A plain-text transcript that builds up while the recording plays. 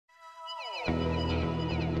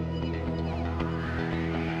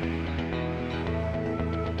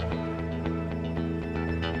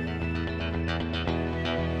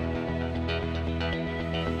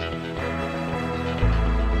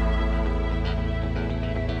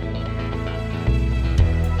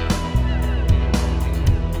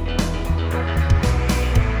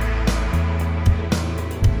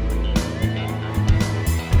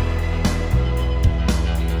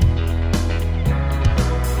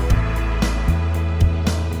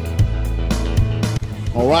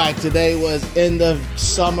All right, today was end of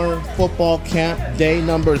summer football camp, day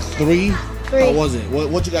number 3. How was it?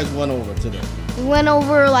 What you guys went over today? We went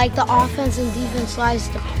over like the offense and defense sides,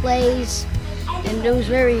 the plays, and it was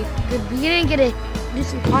very good. We didn't get to do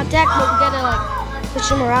some contact, but we got to like push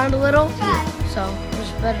them around a little, so it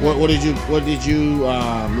was better. What did you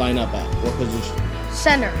line up at? What position?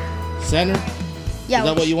 Center. Center? Yeah. Is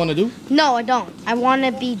that what you want to do? No, I don't. I want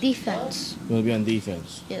to be defense. You want to be on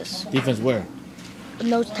defense? Yes. Defense where?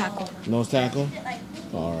 Nose tackle. Nose tackle?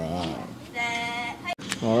 All right.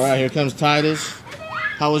 All right, here comes Titus.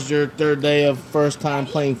 How was your third day of first time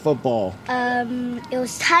playing football? It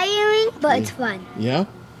was tiring, but it's fun. Yeah?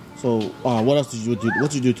 So, what else did you do? What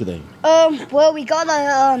did you do today? Well, we got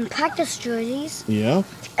practice jerseys. Yeah?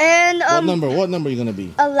 And What number are you gonna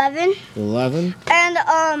be? 11. 11?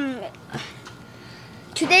 And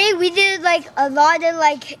today we did like a lot of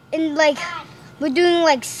we're doing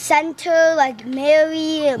like center, like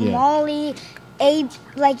Mary, Molly,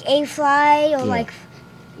 A-fly, or like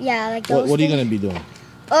those What are you gonna be doing?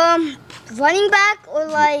 Running back or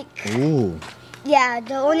like Ooh. Yeah,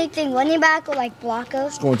 the only thing, running back or like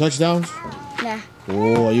blockers. Scoring touchdowns? Nah.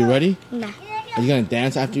 Oh, are you ready? Nah. Are you gonna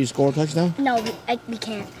dance after you score a touchdown? No, we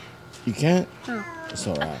can't. You can't? No. It's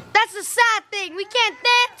alright. That's the sad thing. We can't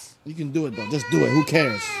dance. You can do it though. Just do it. Who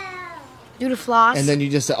cares? Do the floss. And then you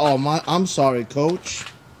just say, "Oh I'm sorry, coach.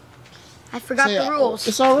 I forgot the rules."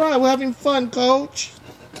 It's alright. We're having fun, coach.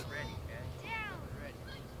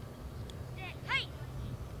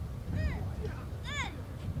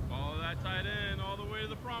 Follow that tight end all the way to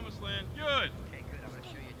the promised land. Good. Okay, good. I'm going to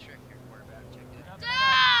show you a trick here. Quarterback, check it out.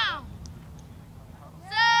 Down!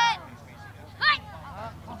 Set! Hey!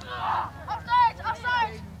 Offsides!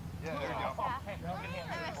 Offsides! Yeah, there you go.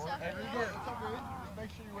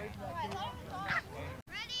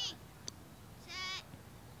 Ready, set,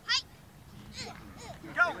 hey!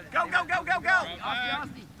 Go, go, go, go, go, go!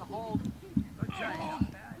 Austin, the hold. Good job.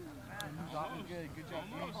 Good job.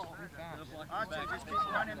 Austin, just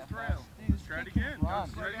keep running through. Let's try it again. Run.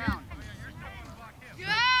 Try it Down. again.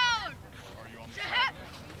 Down! Set!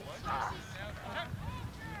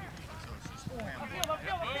 Boom,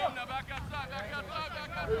 now back outside, back outside, back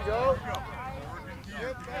outside. There you go.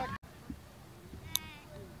 Get back.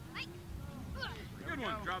 Good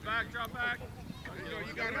one. Drop back, drop back. You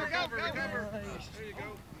got it. Recover, recover. There you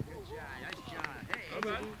go. Good job. Nice job. Hey, Not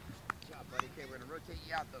bad. good job, buddy. Okay, we're going to rotate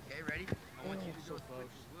you out, though. Okay, ready? I want you to go close.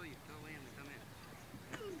 William, tell William to come in.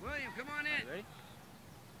 William, come on in. Ready?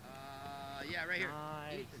 Yeah, right here.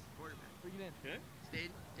 Nice. Ethan, quarterback. Bring it in. Okay. Stay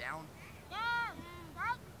down.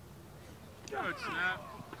 Good snap.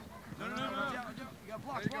 No, no, no, no. You got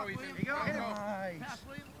blocks. There you go, Ethan. There you go. Hit him. Nice. Pass,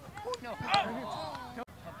 William. Oh, no.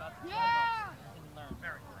 Yeah!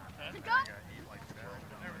 Pick up!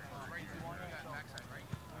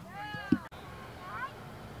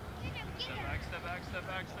 Step back, step back, step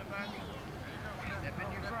back, step back. Step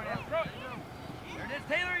in your front. There it is,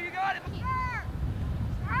 Taylor. You got it.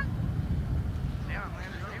 Down,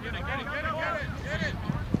 Landon. Get it, get it, get it, get it, get it.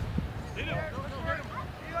 Hit him.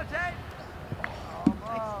 You go, Tate.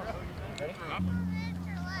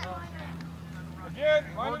 Again,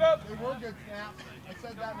 line it up. They were good snaps. I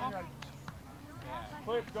said that when you're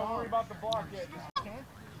Cliff, don't worry about the block yet. Just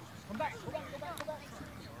come back, go back, go back, go back.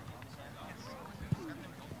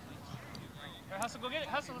 Hey, Hustle, go get it.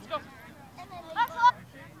 Hustle, let's go. Hustle!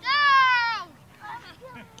 Down!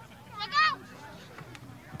 Let go!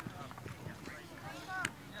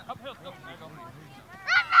 Uphill, go. There you go.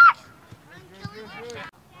 Run, Max! There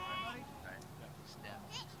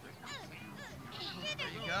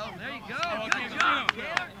you go. There you go. Oh, Good okay, job, go.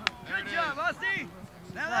 Taylor. Good job, Austin.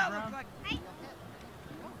 Now that looks like...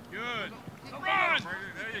 Good. Come on.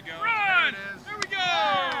 There you go. Run. There it is. There we go.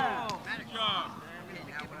 Good job.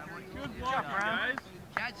 Good block, guys.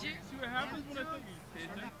 Catch it. See what happens when I think you pay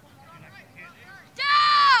attention.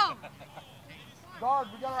 Down! Guard,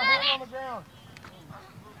 we got our hand on the ground.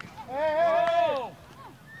 Hey, hey, Oh!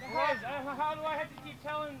 Guys, how do I have to keep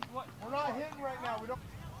telling what? we're not hitting right now. We don't.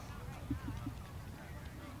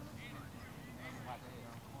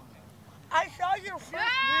 I saw your first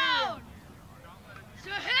Down! To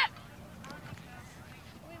hit!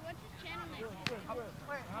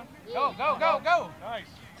 Go, go, go, go. Nice.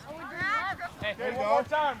 Hey, There you go. One more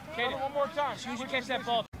time. Katie, one more time. As soon as you catch that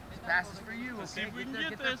ball. This pass is for you, see okay? if we can Get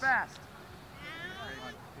get there this. fast.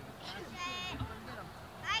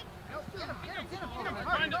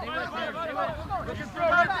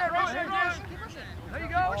 There you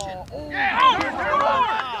go. Yeah!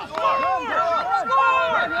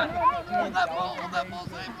 Hold that ball, hold that ball.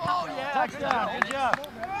 Oh, yeah. Touchdown. Good job.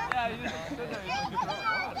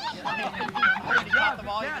 You got the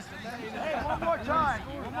ball. Yes. Hey, one more time.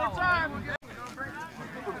 One more time.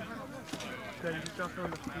 Okay, you jumped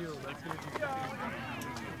on the field. Let's see if you can.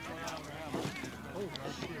 Oh,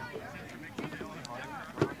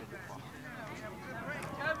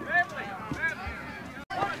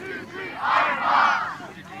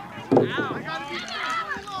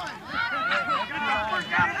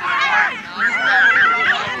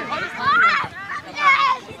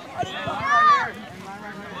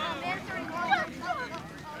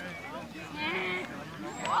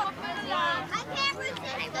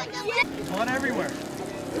 One everywhere.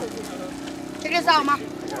 Check this out, Ma.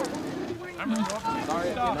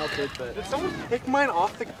 Did someone take mine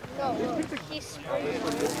off the...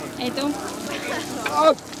 Então.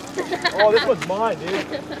 Oh, this one's mine, dude.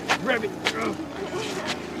 Grab it. Is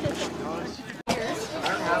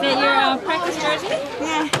that your practice jersey?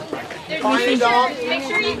 Yeah. Make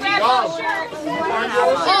sure you grab both shirts.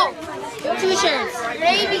 Oh, 2 shirts.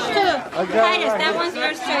 Maybe 2. Titus, that one's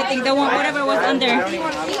yours too, I think. The one, whatever was under.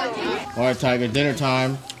 All right, Tiger, dinner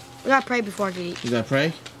time. We gotta pray before I can eat. You gotta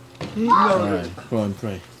pray? All right, go and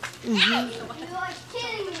pray. You like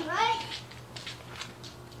kidding me, right?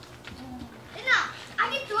 No, I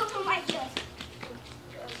can do it from my chest.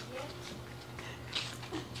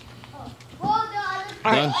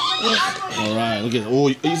 Done? All right, look at. Oh,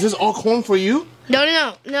 is this all corn for you?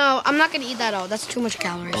 No, I'm not gonna eat that all. That's too much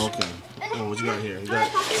calories. Okay. Oh, what you got here? You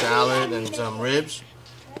got salad and some ribs,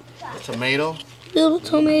 tomato. Little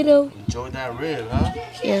tomato. Enjoy that rib, huh?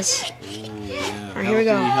 Yes. Ooh, yeah. All right, here we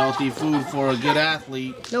go. Healthy food for a good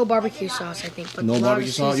athlete. No barbecue sauce, I think. But No a lot barbecue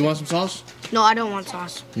of sauce? You seasoning. want some sauce? No, I don't want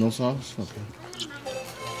sauce. No sauce? Okay.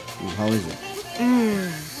 Ooh, how is it?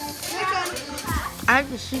 I like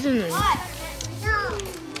the seasoning.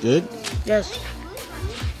 Good? Yes.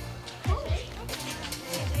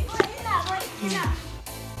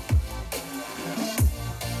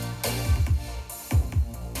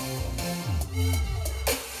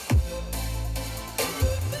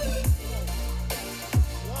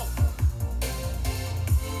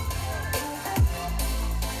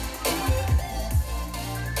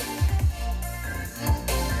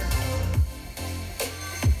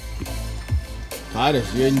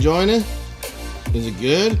 Titus, you enjoying it? Is it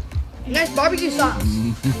good? Nice barbecue sauce.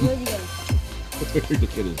 Look at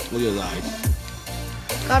this. Look at his eyes.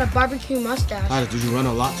 Got a barbecue mustache. Titus, did you run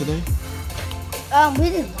a lot today? We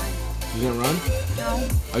didn't run. You didn't run? No.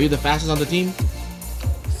 Are you the fastest on the team?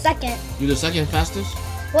 Second. You the second fastest?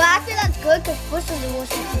 Well, actually, that's good because first is the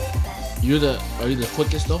worst is the best. Are you the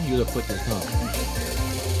quickest though? You're the quickest, huh?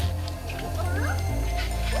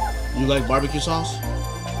 You like barbecue sauce?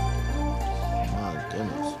 My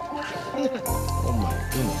goodness. Oh my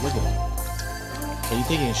goodness, look at it. Are you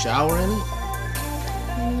taking a shower in it?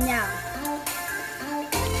 No.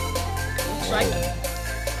 Looks like it.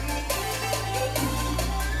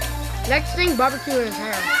 Next thing, barbecue in his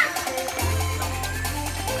hair.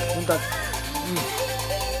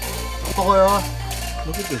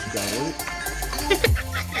 Look at this guy.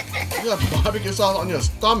 You got barbecue sauce on your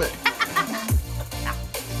stomach.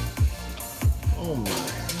 Oh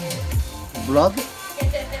my. Blood?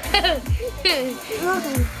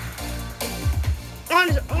 On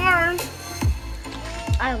his arm.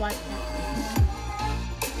 I like that.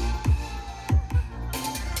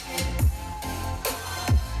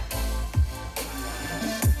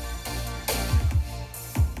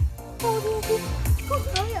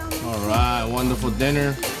 All right, wonderful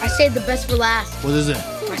dinner. I saved the best for last. What is it?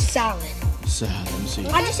 My salad. Salad. Let me see.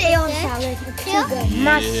 I just ate all the salad. It's too good.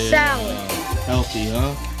 My Yeah. salad. Healthy,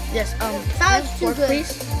 huh? Yes, Salad's too fork, good.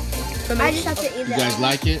 please. I just have to eat You that. guys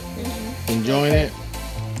like it? Enjoying it?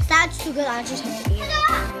 Salad's too good. I just have to eat it.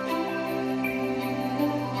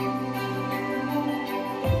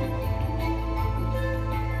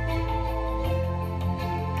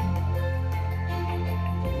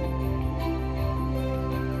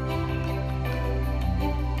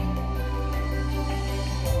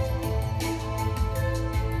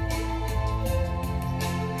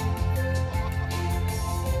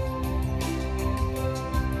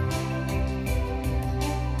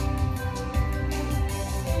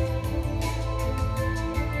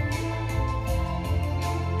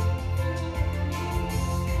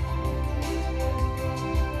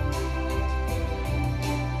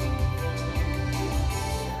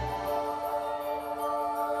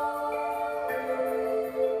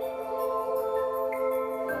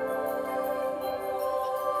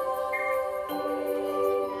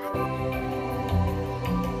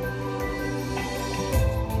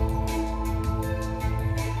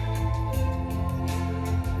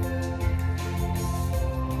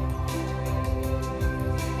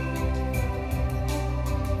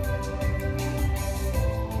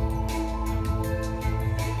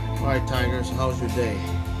 right, Tigers. How was your day?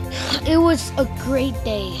 It was a great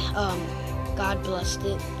day. God blessed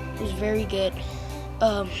it. It was very good.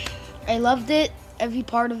 I loved it. Every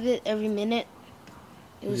part of it. Every minute.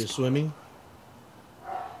 It You was did swimming?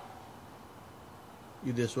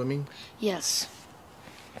 You did swimming? Yes.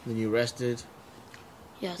 Then you rested?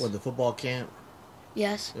 Yes. What, the football camp?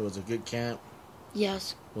 Yes. It was a good camp?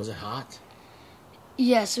 Yes. Was it hot?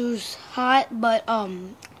 Yes, it was hot, but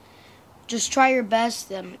just try your best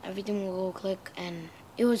and everything will go click, and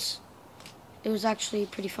it was actually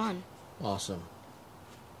pretty fun. Awesome.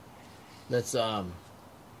 Let's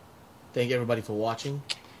thank everybody for watching.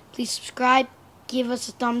 Please subscribe, give us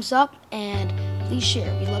a thumbs up, and please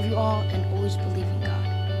share. We love you all and always believe in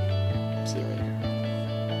God. See you later.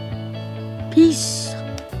 Peace.